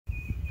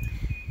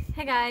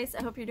Hey guys,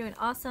 I hope you're doing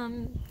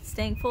awesome,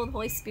 staying full of the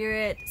Holy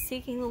Spirit,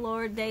 seeking the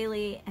Lord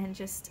daily, and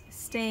just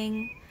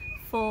staying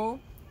full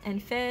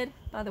and fed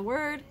by the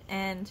Word,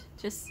 and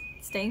just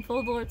staying full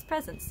of the Lord's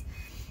presence.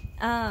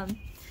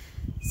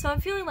 So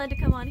I'm feeling led to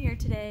come on here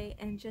today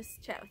and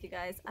just chat with you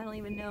guys. I don't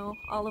even know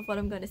all of what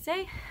I'm going to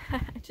say.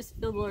 I just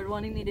feel the Lord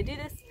wanting me to do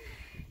this,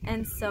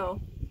 and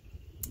so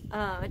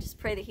I just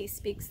pray that He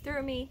speaks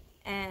through me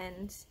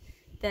and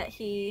that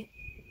He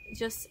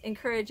just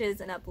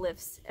encourages and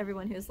uplifts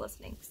everyone who's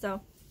listening.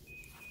 So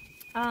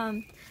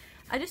I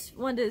just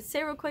wanted to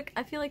say real quick,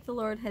 I feel like the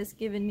Lord has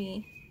given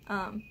me,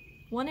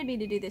 wanted me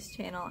to do this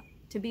channel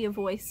to be a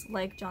voice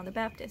like John the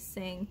Baptist,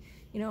 saying,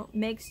 you know,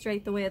 make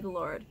straight the way of the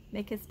Lord,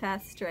 make His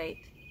path straight,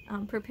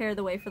 prepare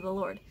the way for the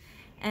Lord.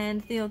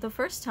 And the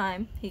first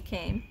time He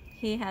came,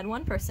 He had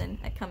one person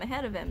that come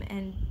ahead of Him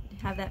and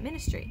have that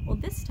ministry. Well,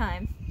 this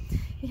time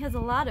He has a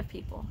lot of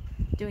people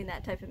doing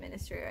that type of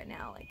ministry right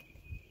now, like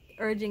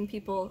urging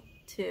people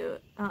to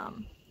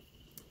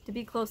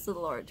be close to the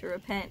Lord, to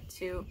repent,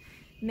 to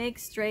make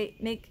straight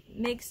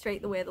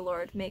the way of the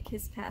Lord, make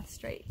His path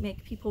straight,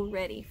 make people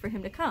ready for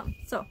Him to come.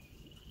 So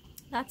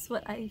that's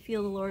what I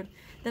feel the Lord,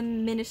 the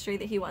ministry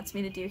that He wants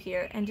me to do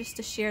here, and just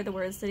to share the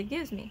words that He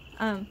gives me.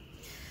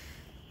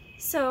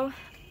 So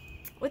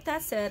with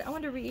that said, I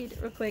want to read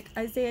real quick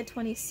Isaiah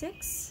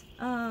 26,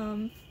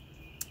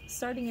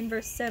 starting in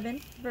verse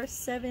 7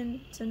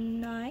 to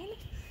 9.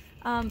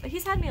 But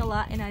He's had me a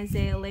lot in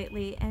Isaiah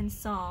lately and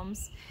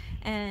Psalms,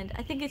 and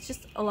I think it's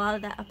just a lot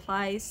of that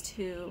applies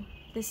to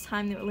this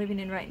time that we're living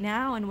in right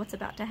now and what's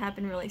about to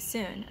happen really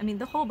soon. I mean,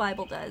 the whole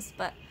Bible does,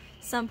 but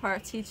some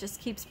parts He just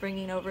keeps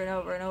bringing over and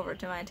over and over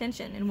to my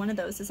attention, and one of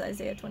those is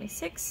Isaiah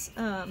 26.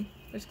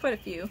 There's quite a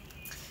few.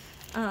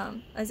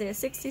 Isaiah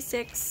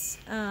 66.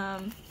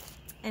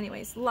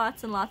 Anyways,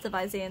 lots and lots of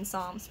Isaiah and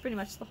Psalms, pretty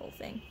much the whole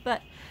thing.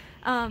 But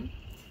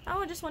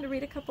I just want to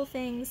read a couple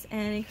things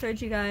and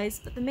encourage you guys.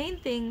 But the main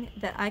thing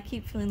that I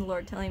keep feeling the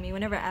Lord telling me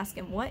whenever I ask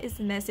Him, what is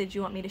the message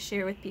you want me to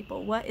share with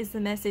people? What is the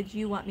message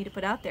you want me to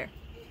put out there?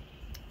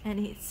 And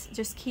He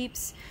just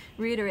keeps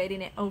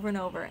reiterating it over and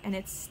over. And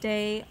it's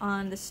stay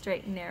on the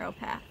straight and narrow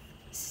path.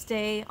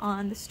 Stay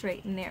on the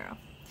straight and narrow.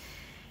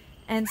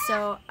 And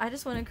so I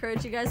just want to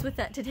encourage you guys with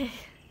that today.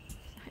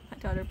 My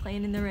daughter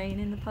playing in the rain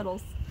in the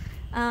puddles.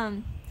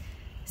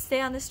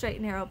 Stay on the straight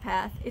and narrow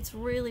path. It's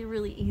really,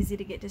 really easy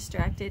to get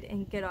distracted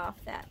and get off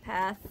that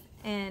path,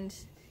 and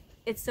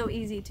it's so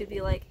easy to be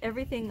like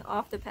everything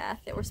off the path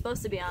that we're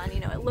supposed to be on. You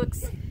know, it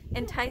looks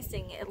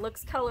enticing, it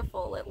looks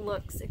colorful, it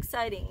looks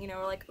exciting. You know,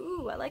 we're like,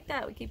 ooh, I like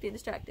that. We keep getting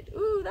distracted.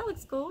 Ooh, that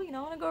looks cool. You know,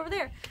 I want to go over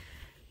there.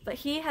 But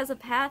He has a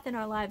path in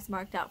our lives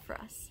marked out for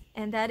us,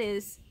 and that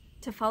is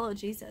to follow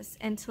Jesus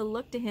and to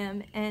look to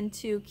Him and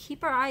to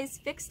keep our eyes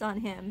fixed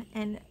on Him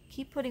and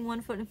keep putting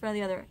one foot in front of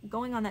the other,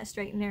 going on that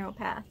straight and narrow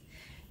path.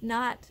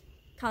 Not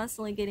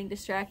constantly getting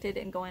distracted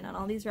and going on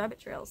all these rabbit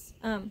trails.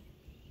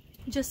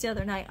 Just the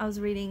other night I was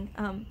reading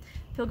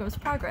Pilgrim's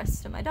Progress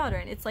to my daughter,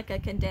 and it's like a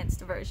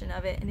condensed version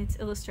of it, and it's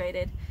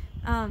illustrated.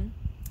 I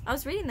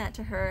was reading that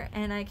to her,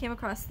 and I came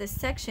across this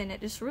section.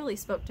 It just really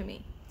spoke to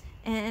me.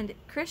 And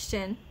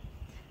Christian,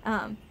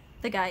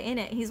 the guy in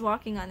it, he's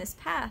walking on this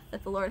path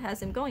that the Lord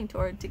has him going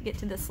toward to get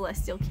to the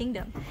celestial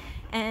kingdom.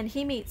 And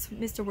he meets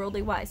Mr.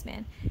 Worldly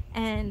Wiseman.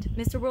 And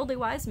Mr. Worldly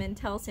Wiseman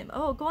tells him,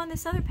 oh, go on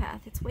this other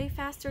path. It's way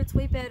faster. It's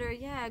way better.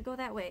 Yeah, go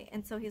that way.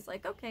 And so he's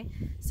like, okay.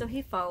 So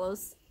he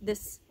follows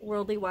this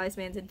Worldly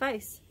Wiseman's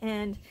advice.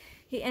 And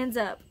he ends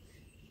up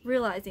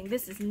realizing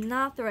this is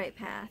not the right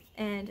path.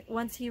 And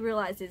once he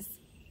realizes,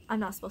 I'm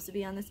not supposed to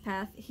be on this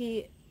path,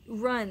 he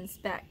runs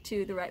back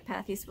to the right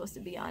path he's supposed to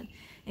be on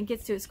and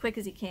gets to it as quick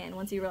as he can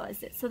once he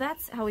realized it. So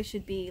that's how we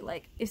should be.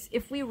 Like,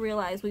 if we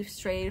realize we've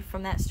strayed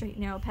from that straight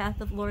and narrow path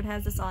that the Lord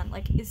has us on,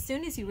 like, as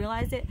soon as you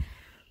realize it,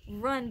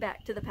 run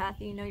back to the path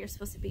that you know you're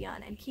supposed to be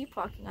on and keep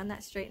walking on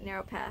that straight and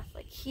narrow path.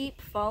 Like,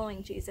 keep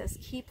following Jesus,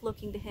 keep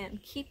looking to Him,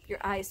 keep your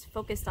eyes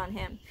focused on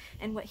Him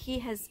and what He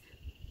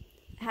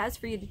has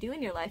for you to do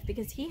in your life,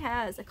 because He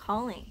has a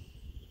calling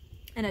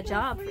and a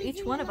job for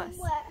each one of us.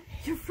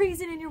 You're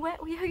freezing and you're wet.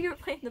 Oh yeah, you're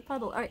playing in the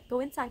puddle. All right, go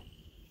inside.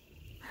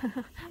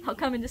 I'll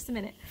come in just a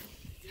minute.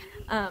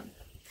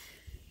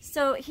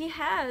 So He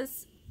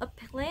has a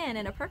plan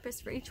and a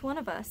purpose for each one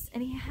of us,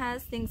 and He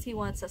has things He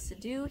wants us to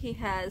do. He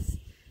has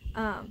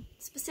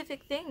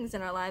specific things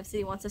in our lives that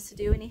He wants us to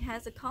do, and He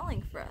has a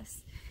calling for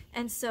us.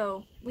 And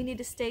so we need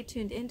to stay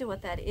tuned into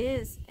what that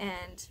is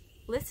and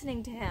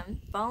listening to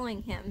Him,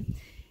 following Him,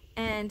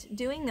 and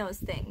doing those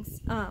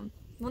things.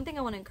 One thing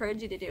I want to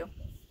encourage you to do,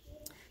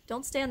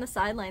 don't stay on the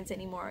sidelines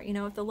anymore. You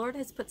know, if the Lord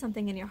has put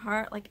something in your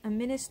heart, like a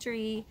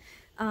ministry,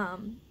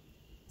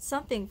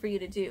 something for you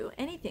to do,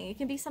 anything. It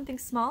can be something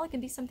small, it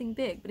can be something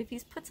big, but if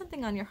He's put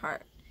something on your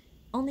heart,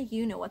 only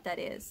you know what that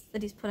is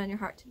that He's put on your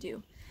heart to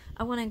do.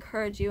 I want to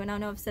encourage you, and I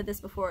know I've said this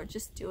before,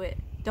 just do it.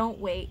 Don't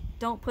wait.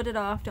 Don't put it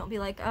off. Don't be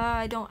like, oh,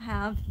 I don't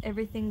have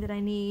everything that I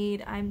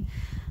need. I'm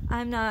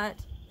not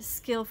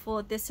skillful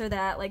at this or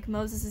that, like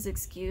Moses'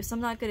 excuse.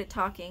 I'm not good at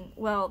talking.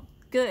 Well,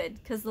 good,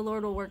 because the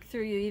Lord will work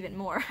through you even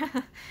more.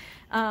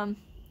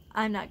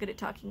 I'm not good at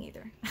talking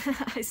either.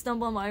 I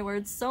stumble on my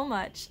words so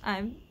much.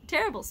 I'm a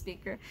terrible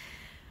speaker.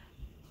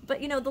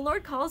 But, you know, the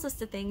Lord calls us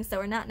to things that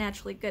we're not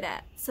naturally good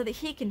at so that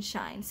he can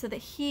shine, so that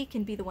he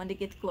can be the one to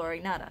get the glory,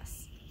 not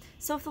us.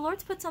 So if the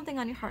Lord's put something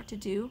on your heart to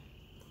do,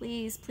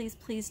 please, please,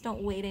 please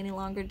don't wait any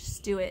longer.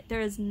 Just do it.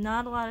 There is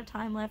not a lot of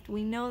time left.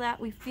 We know that.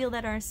 We feel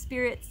that in our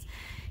spirits.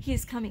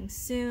 He's coming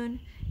soon.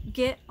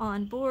 Get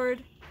on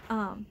board.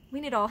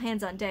 We need all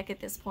hands on deck at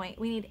this point.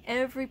 We need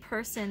every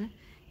person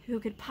who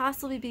could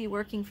possibly be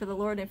working for the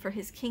Lord and for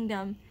his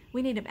kingdom.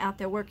 We need them out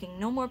there working.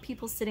 No more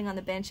people sitting on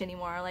the bench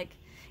anymore. Like,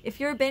 if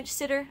you're a bench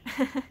sitter,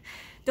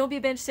 don't be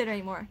a bench sitter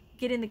anymore.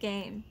 Get in the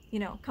game. You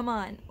know, come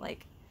on.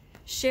 Like,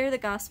 share the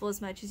gospel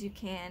as much as you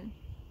can.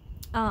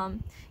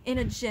 In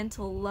a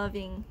gentle,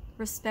 loving,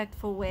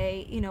 respectful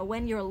way, you know,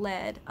 when you're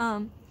led.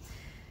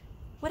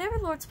 Whatever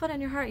the Lord's put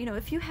on your heart, you know,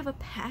 if you have a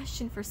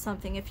passion for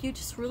something, if you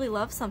just really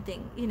love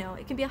something, you know,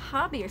 it can be a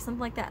hobby or something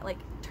like that. Like,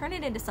 turn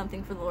it into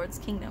something for the Lord's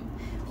kingdom.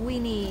 We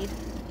need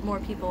more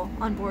people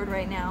on board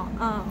right now,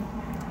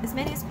 as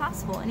many as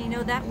possible. And, you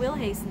know, that will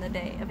hasten the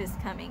day of his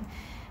coming.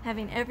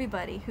 Having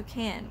everybody who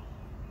can,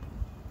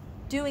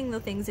 doing the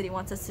things that he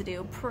wants us to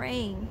do,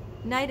 praying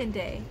night and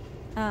day,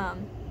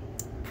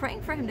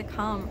 praying for him to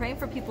come, praying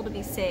for people to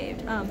be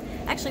saved.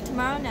 Actually,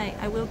 tomorrow night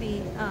I will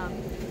be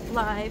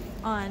live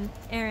on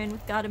Aaron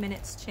with God a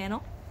Minute's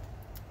channel,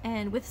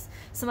 and with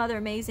some other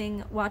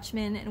amazing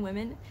watchmen and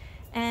women,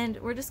 and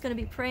we're just going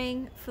to be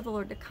praying for the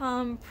Lord to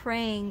come,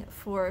 praying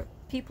for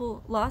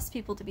people, lost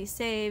people, to be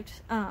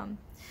saved.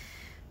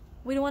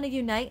 We don't want to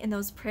unite in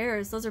those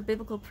prayers. Those are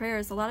biblical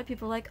prayers. A lot of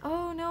people are like,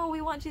 oh no,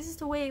 we want Jesus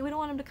to wait, we don't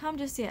want him to come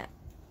just yet.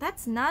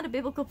 That's not a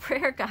biblical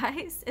prayer,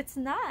 guys. It's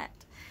not.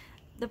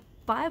 The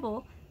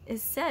Bible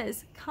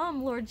says,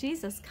 come Lord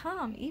Jesus,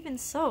 come. Even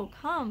so,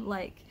 come.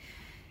 Like,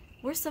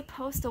 we're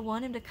supposed to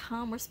want him to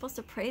come. We're supposed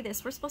to pray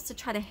this. We're supposed to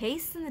try to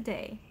hasten the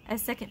day,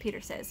 as 2 Peter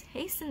says,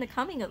 hasten the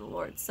coming of the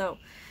Lord. So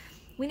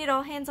we need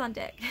all hands on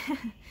deck.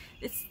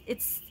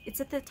 It's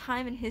at the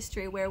time in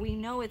history where we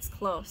know it's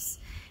close,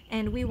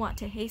 and we want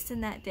to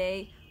hasten that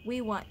day. We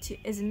want to,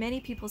 as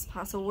many people as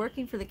possible,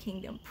 working for the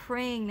kingdom,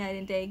 praying night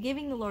and day,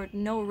 giving the Lord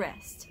no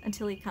rest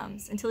until he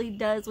comes, until he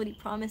does what he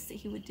promised that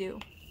he would do.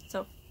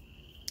 So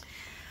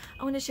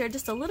I want to share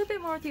just a little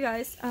bit more with you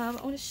guys. I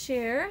want to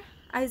share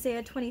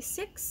Isaiah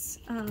 26,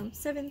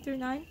 7 through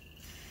 9.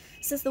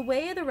 It says, the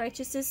way of the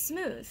righteous is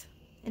smooth.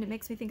 And it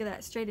makes me think of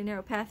that straight and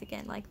narrow path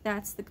again. Like,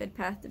 that's the good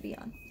path to be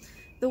on.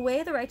 The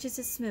way of the righteous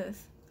is smooth.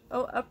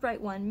 O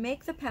upright one,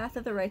 make the path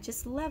of the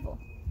righteous level.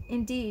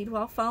 Indeed,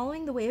 while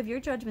following the way of your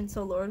judgments,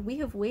 O Lord, we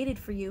have waited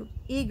for you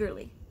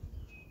eagerly.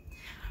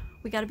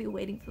 We got to be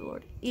waiting for the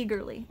Lord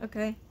eagerly,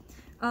 okay?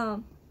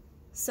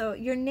 So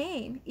your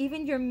name,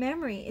 even your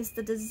memory, is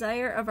the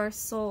desire of our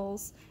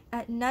souls.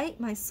 At night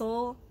my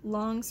soul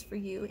longs for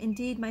you.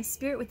 Indeed, my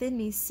spirit within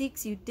me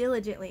seeks you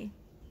diligently.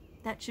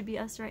 That should be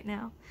us right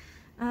now.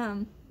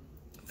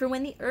 For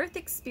when the earth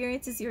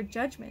experiences your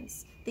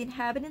judgments, the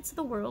inhabitants of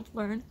the world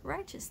learn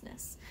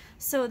righteousness.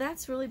 So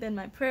that's really been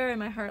my prayer in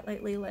my heart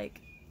lately.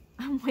 Like,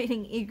 I'm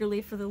waiting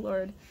eagerly for the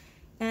Lord,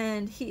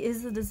 and he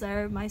is the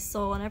desire of my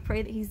soul, and I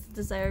pray that he's the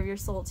desire of your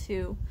soul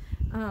too.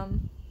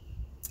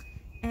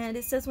 And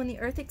it says, when the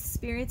earth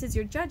experiences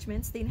your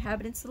judgments, the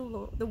inhabitants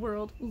of the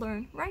world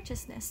learn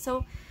righteousness.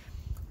 So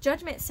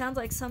judgment sounds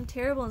like some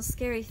terrible and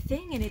scary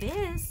thing, and it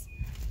is,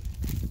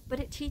 but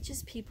it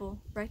teaches people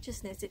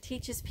righteousness. It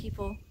teaches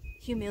people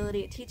humility.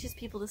 It teaches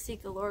people to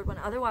seek the Lord when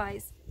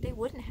otherwise they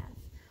wouldn't have.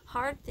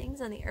 Hard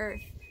things on the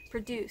earth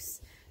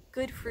produce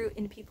good fruit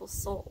in people's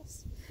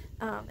souls.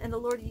 And the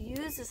Lord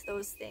uses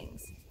those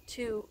things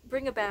to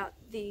bring about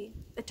the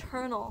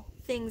eternal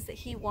things that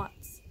he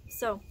wants.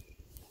 So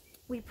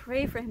we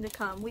pray for him to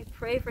come. We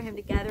pray for him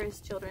to gather his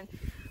children.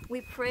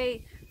 We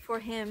pray for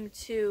him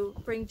to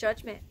bring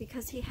judgment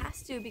because he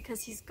has to,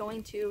 because he's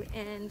going to,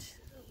 and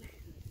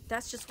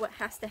that's just what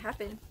has to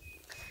happen.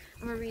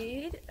 I'm going to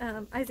read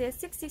Isaiah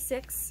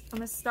 66. I'm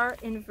going to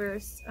start in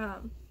verse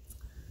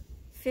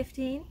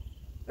 15,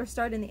 or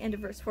start in the end of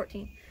verse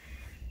 14.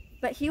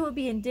 But he will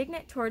be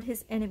indignant toward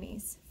his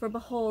enemies, for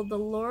behold, the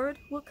Lord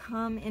will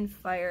come in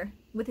fire,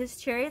 with his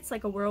chariots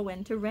like a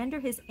whirlwind, to render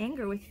his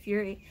anger with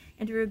fury,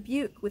 and to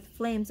rebuke with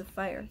flames of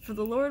fire. For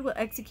the Lord will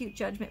execute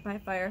judgment by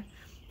fire,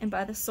 and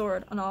by the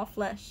sword on all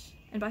flesh,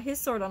 and by his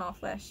sword on all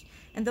flesh,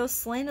 and those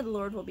slain of the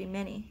Lord will be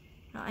many.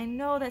 Now, I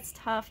know that's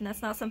tough, and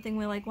that's not something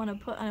we like want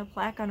to put on a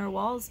plaque on our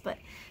walls, but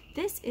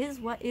this is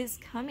what is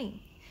coming,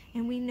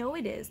 and we know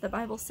it is. The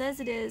Bible says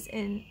it is,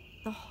 and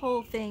the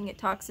whole thing, it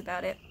talks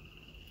about it.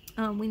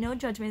 We know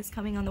judgment is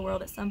coming on the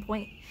world at some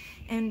point,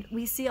 and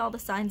we see all the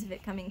signs of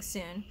it coming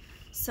soon.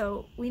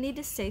 So we need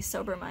to stay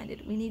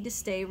sober-minded. We need to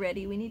stay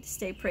ready. We need to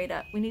stay prayed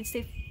up. We need to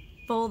stay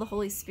full of the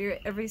Holy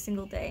Spirit every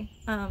single day.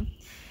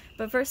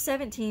 But verse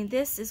 17,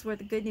 this is where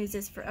the good news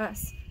is for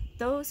us.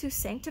 Those who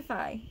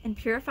sanctify and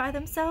purify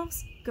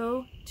themselves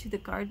go to the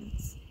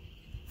gardens,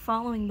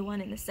 following the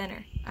one in the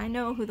center. I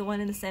know who the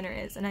one in the center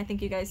is, and I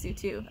think you guys do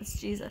too. That's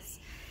Jesus.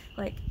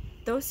 Like,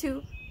 those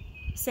who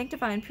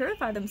sanctify and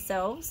purify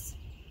themselves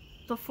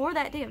before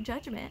that day of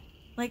judgment,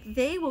 Like,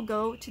 they will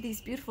go to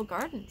these beautiful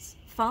gardens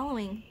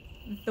following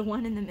the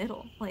one in the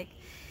middle. Like,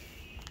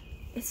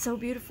 it's so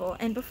beautiful.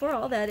 And before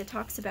all that, it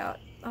talks about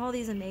all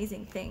these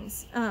amazing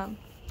things,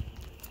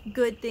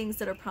 good things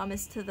that are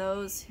promised to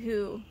those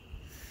who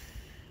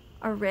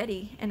are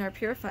ready and are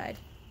purified.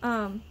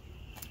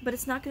 But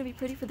it's not going to be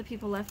pretty for the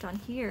people left on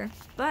here,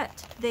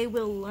 but they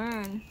will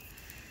learn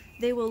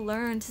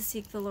to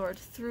seek the Lord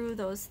through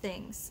those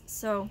things.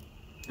 So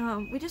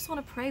we just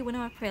want to pray. We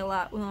don't want to pray a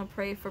lot. We want to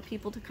pray for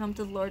people to come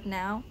to the Lord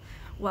now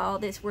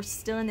while we're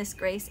still in this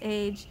grace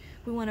age.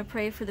 We want to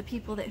pray for the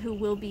people who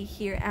will be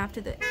here after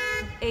the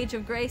age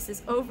of grace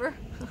is over,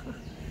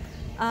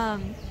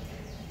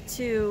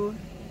 to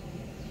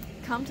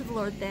come to the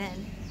Lord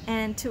then,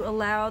 and to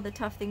allow the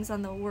tough things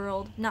on the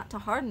world not to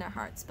harden their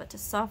hearts, but to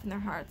soften their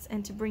hearts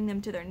and to bring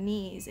them to their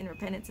knees in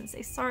repentance and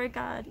say, sorry,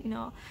 God,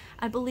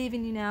 I believe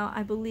in you now.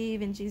 I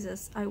believe in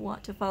Jesus. I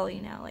want to follow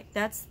you now. Like,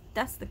 that's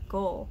the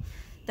goal.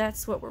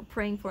 That's what we're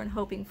praying for and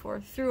hoping for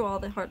through all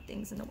the hard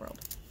things in the world.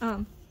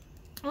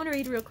 I want to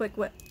read real quick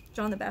what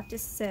John the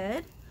Baptist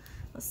said.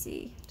 Let's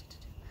see.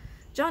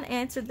 John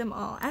answered them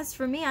all, as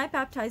for me, I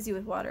baptize you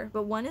with water,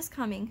 but one is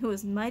coming who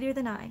is mightier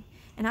than I,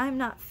 and I am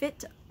not fit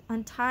to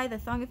untie the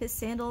thong of his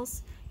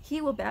sandals.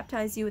 He will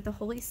baptize you with the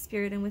Holy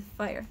Spirit and with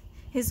fire.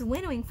 His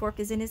winnowing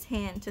fork is in his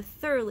hand to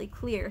thoroughly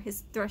clear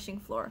his threshing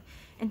floor,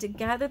 and to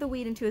gather the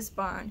wheat into his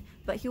barn,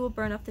 but he will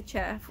burn up the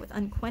chaff with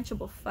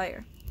unquenchable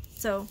fire.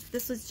 So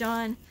this was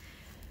John,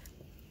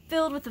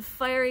 filled with the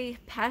fiery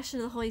passion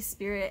of the Holy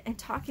Spirit, and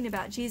talking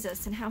about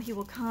Jesus and how he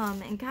will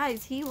come. And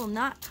guys, he will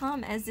not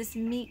come as this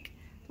meek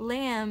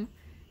lamb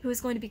who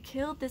is going to be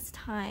killed this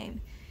time.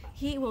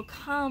 He will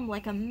come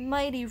like a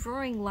mighty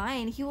roaring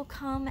lion. He will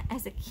come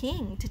as a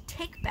king to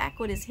take back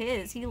what is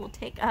his. He will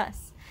take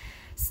us,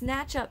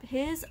 snatch up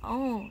his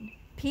own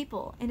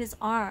people in his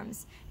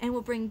arms, and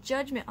will bring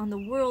judgment on the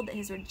world that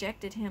has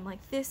rejected him.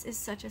 Like, this is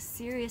such a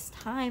serious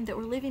time that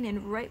we're living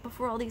in right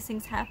before all these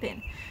things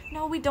happen.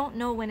 No, we don't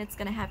know when it's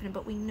going to happen,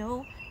 but we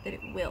know that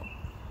it will.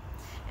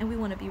 And we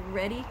want to be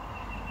ready.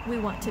 We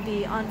want to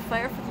be on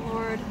fire for the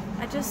Lord.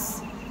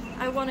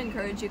 I want to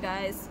encourage you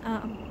guys.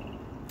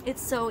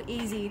 It's so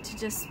easy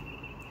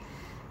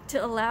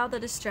to allow the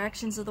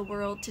distractions of the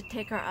world to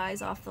take our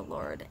eyes off the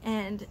Lord.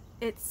 And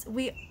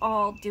we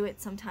all do it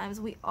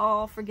sometimes. We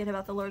all forget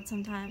about the Lord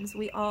sometimes.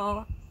 We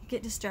all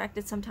get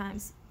distracted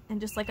sometimes.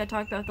 And just like I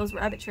talked about those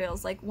rabbit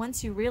trails, like,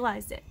 once you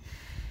realize it,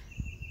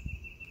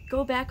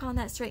 go back on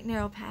that straight and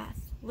narrow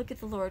path. Look at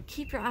the Lord.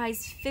 Keep your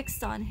eyes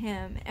fixed on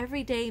him.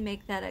 Every day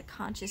make that a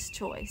conscious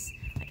choice.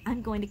 Like,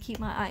 I'm going to keep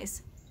my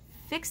eyes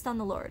fixed on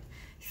the Lord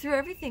through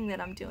everything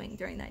that I'm doing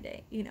during that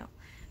day,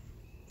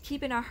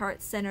 keeping our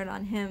hearts centered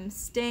on him,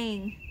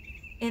 staying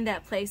in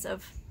that place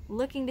of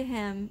looking to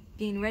him,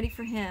 being ready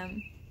for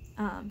him,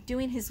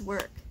 doing his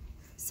work.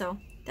 So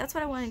that's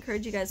what I want to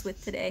encourage you guys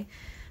with today.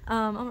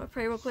 I'm going to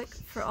pray real quick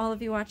for all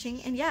of you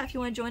watching. And yeah, if you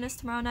want to join us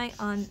tomorrow night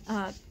on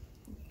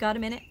Got a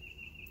Minute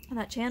on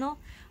that channel,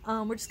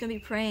 we're just going to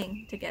be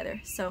praying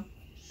together. So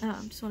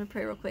just want to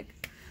pray real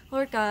quick.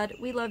 Lord God,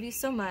 we love you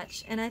so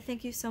much, and I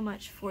thank you so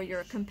much for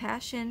your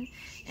compassion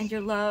and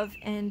your love,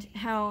 and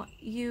how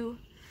you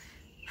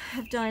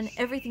have done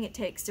everything it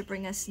takes to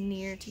bring us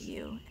near to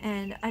you.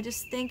 And I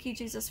just thank you,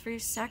 Jesus, for your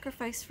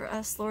sacrifice for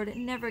us, Lord. It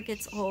never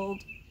gets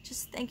old.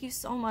 Just thank you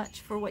so much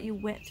for what you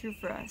went through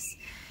for us.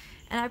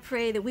 And I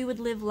pray that we would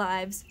live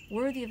lives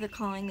worthy of the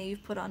calling that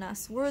you've put on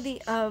us,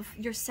 worthy of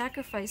your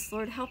sacrifice,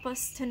 Lord. Help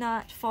us to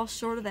not fall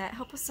short of that.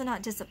 Help us to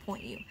not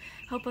disappoint you.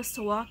 Help us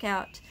to walk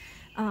out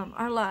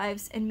our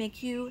lives and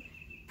make you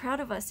proud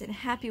of us and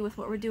happy with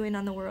what we're doing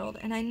on the world.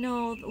 And I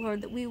know,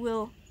 Lord, that we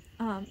will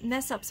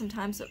mess up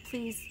sometimes, but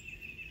please,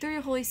 through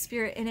your Holy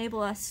Spirit,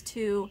 enable us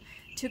to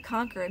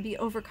conquer and be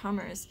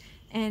overcomers,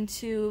 and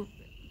to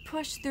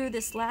push through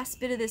this last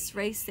bit of this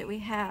race that we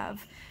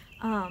have.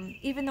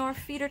 Even though our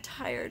feet are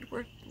tired,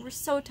 we're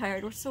so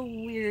tired, we're so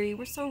weary,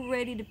 we're so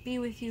ready to be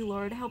with you,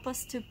 Lord. Help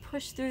us to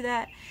push through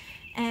that,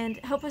 and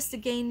help us to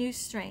gain new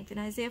strength. In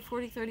Isaiah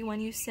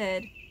 40:31, you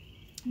said,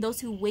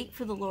 those who wait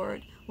for the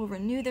Lord will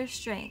renew their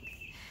strength.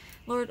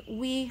 Lord,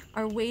 we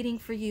are waiting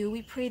for you.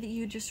 We pray that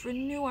you just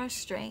renew our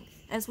strength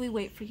as we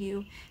wait for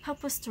you.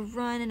 Help us to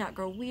run and not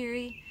grow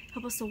weary.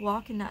 Help us to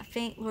walk and not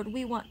faint. Lord,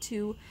 we want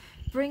to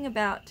bring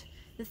about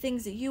the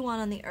things that you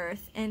want on the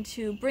earth, and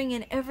to bring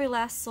in every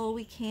last soul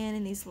we can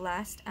in these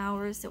last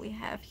hours that we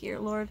have here,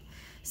 Lord.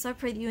 So I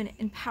pray that you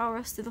empower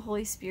us through the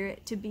Holy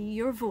Spirit to be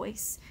your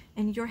voice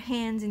and your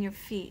hands and your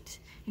feet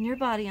and your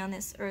body on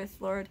this earth,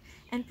 Lord,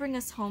 and bring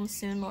us home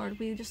soon, Lord.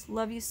 We just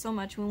love you so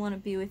much. We want to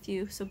be with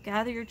you. So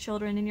gather your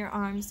children in your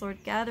arms,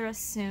 Lord. Gather us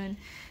soon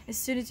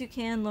as you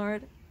can,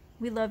 Lord.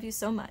 We love you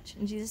so much.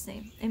 In Jesus'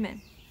 name,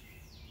 amen.